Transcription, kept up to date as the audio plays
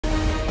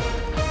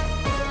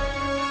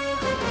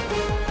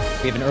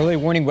We have an early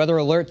warning weather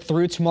alert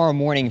through tomorrow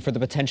morning for the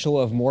potential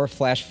of more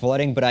flash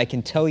flooding, but I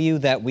can tell you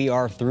that we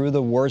are through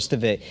the worst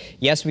of it.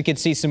 Yes, we could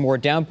see some more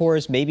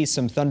downpours, maybe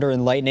some thunder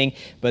and lightning,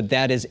 but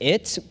that is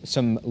it.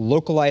 Some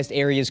localized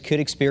areas could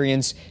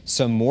experience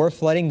some more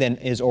flooding than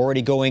is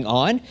already going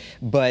on,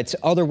 but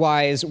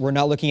otherwise we're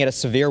not looking at a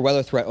severe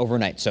weather threat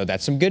overnight. So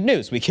that's some good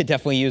news. We could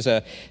definitely use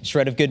a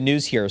shred of good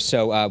news here.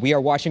 So we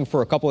are watching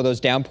for a couple of those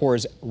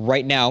downpours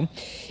right now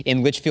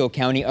in Litchfield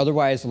County.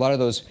 Otherwise, a lot of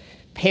those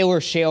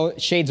paler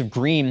shades of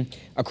green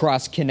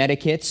across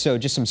Connecticut, so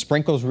just some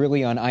sprinkles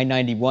really on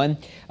I-91.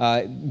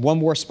 One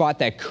more spot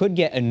that could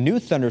get a new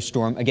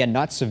thunderstorm, again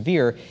not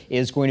severe,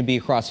 is going to be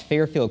across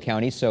Fairfield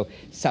County, so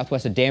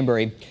southwest of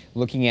Danbury,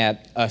 looking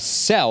at a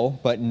cell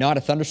but not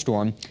a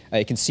thunderstorm.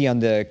 You can see on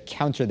the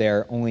counter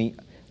there only,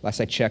 last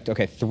I checked,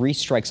 okay, 3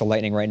 strikes of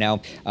lightning right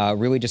now.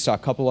 Really just saw a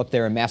couple up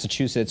there in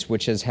Massachusetts,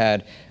 which has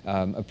had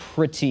a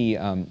pretty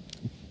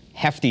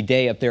hefty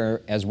day up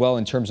there as well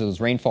in terms of those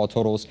rainfall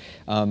totals.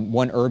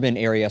 One urban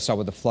area I saw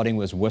with the flooding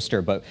was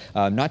Worcester, but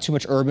not too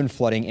much urban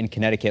flooding in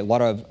Connecticut. A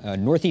lot of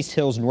northeast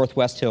hills,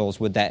 northwest hills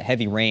with that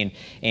heavy rain,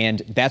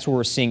 and that's where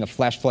we're seeing a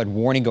flash flood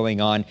warning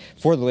going on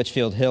for the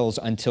Litchfield Hills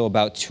until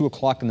about 2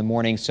 o'clock in the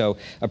morning. So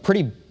a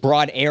pretty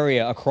broad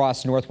area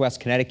across northwest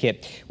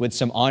Connecticut with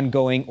some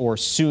ongoing or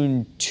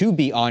soon to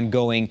be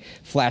ongoing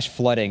flash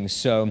flooding.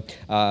 So,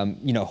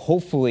 you know,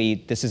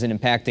 hopefully this isn't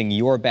impacting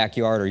your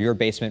backyard or your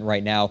basement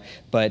right now,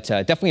 but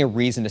definitely a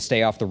reason to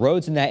stay off the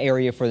roads in that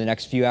area for the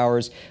next few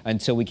hours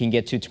until we can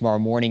get to tomorrow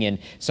morning and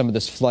some of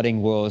this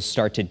flooding will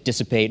start to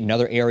dissipate.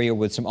 Another area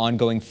with some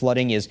ongoing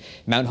flooding is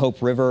Mount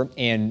Hope River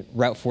and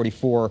Route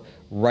 44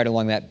 right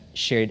along that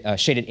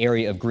shaded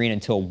area of green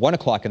until 1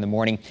 o'clock in the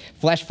morning.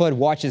 Flash flood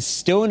watch is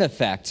still in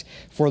effect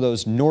for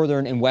those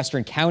northern and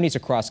western counties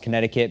across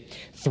Connecticut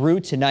through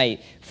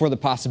tonight for the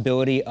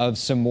possibility of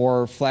some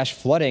more flash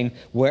flooding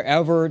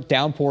wherever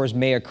downpours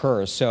may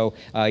occur. So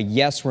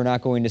yes, we're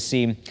not going to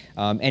see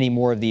any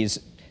more of these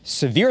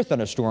severe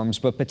thunderstorms,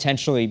 but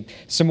potentially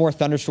some more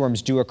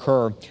thunderstorms do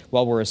occur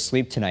while we're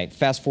asleep tonight.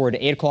 Fast forward to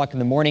 8 o'clock in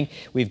the morning,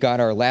 we've got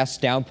our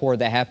last downpour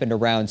that happened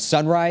around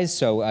sunrise,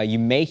 so you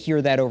may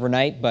hear that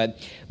overnight, but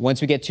once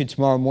we get to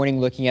tomorrow morning,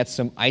 looking at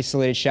some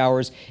isolated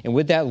showers, and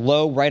with that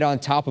low right on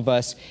top of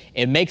us,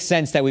 it makes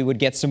sense that we would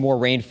get some more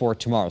rain for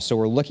tomorrow. So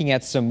we're looking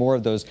at some more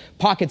of those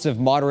pockets of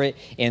moderate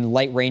and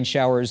light rain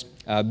showers.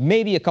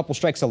 Maybe a couple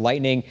strikes of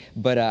lightning,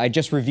 but I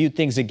just reviewed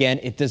things again.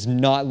 It does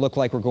not look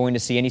like we're going to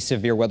see any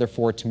severe weather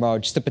for tomorrow,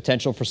 just the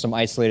potential for some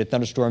isolated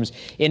thunderstorms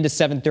into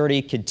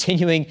 7:30,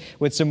 continuing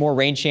with some more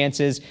rain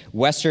chances.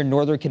 Western,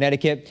 northern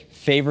Connecticut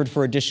favored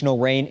for additional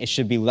rain. It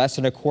should be less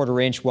than a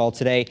quarter inch, while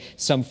today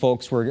some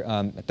folks were,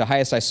 the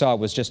highest I saw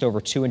was just over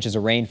 2 inches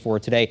of rain for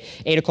today.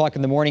 8 o'clock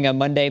in the morning on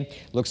Monday,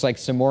 looks like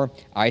some more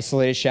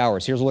isolated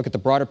showers. Here's a look at the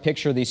broader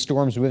picture of these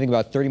storms moving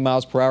about 30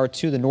 miles per hour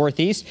to the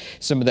northeast.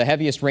 Some of the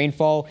heaviest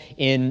rainfall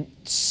in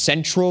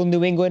central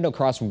New England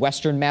across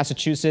western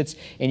Massachusetts,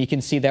 and you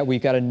can see that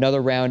we've got another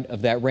round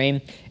of that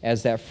rain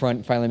as that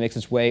front finally makes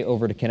its way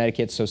over to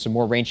Connecticut. So some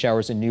more rain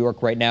showers in New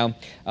York right now,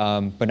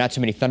 but not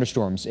too many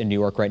thunderstorms in New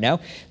York right now.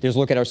 There's a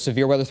look at our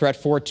severe weather threat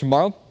for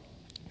tomorrow.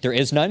 There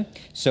is none,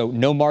 so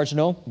no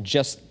marginal,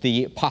 just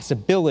the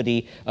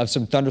possibility of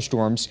some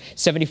thunderstorms.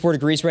 74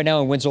 degrees right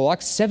now in Windsor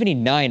Locks,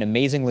 79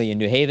 amazingly in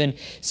New Haven,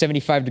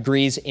 75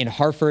 degrees in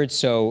Hartford,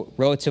 so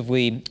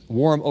relatively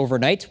warm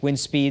overnight. Wind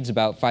speeds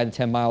about 5 to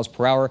 10 miles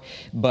per hour,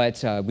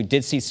 but we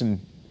did see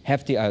some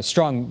hefty,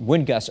 strong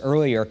wind gusts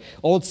earlier.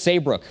 Old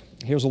Saybrook.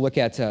 Here's a look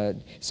at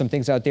some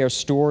things out there.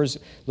 Stores,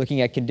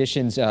 looking at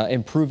conditions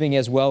improving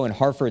as well. In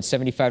Hartford,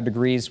 75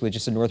 degrees with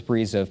just a north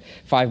breeze of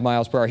 5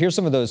 miles per hour. Here's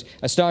some of those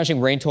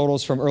astonishing rain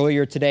totals from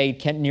earlier today.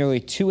 Kent,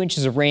 nearly 2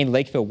 inches of rain.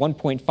 Lakeville,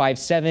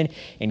 1.57.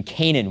 And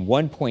Canaan,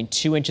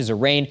 1.2 inches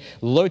of rain.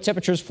 Low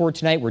temperatures for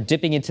tonight. We're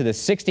dipping into the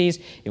 60s,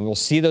 and we'll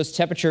see those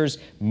temperatures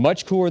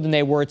much cooler than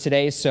they were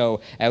today. So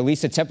at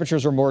least the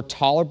temperatures are more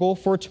tolerable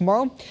for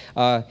tomorrow.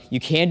 You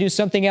can do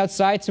something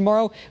outside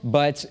tomorrow,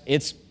 but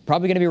it's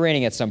probably going to be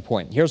raining at some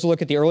point. Here's a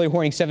look at the early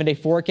warning 7-day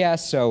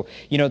forecast. So,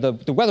 you know,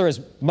 the weather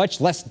is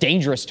much less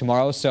dangerous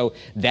tomorrow, so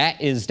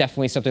that is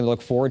definitely something to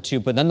look forward to.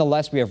 But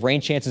nonetheless, we have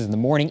rain chances in the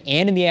morning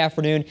and in the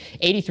afternoon.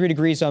 83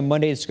 degrees on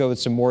Monday. Let's go with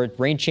some more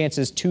rain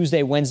chances.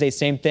 Tuesday, Wednesday,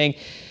 same thing.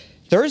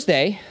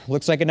 Thursday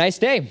looks like a nice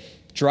day.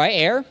 Dry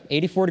air,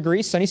 84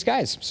 degrees, sunny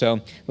skies.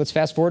 So let's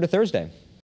fast forward to Thursday.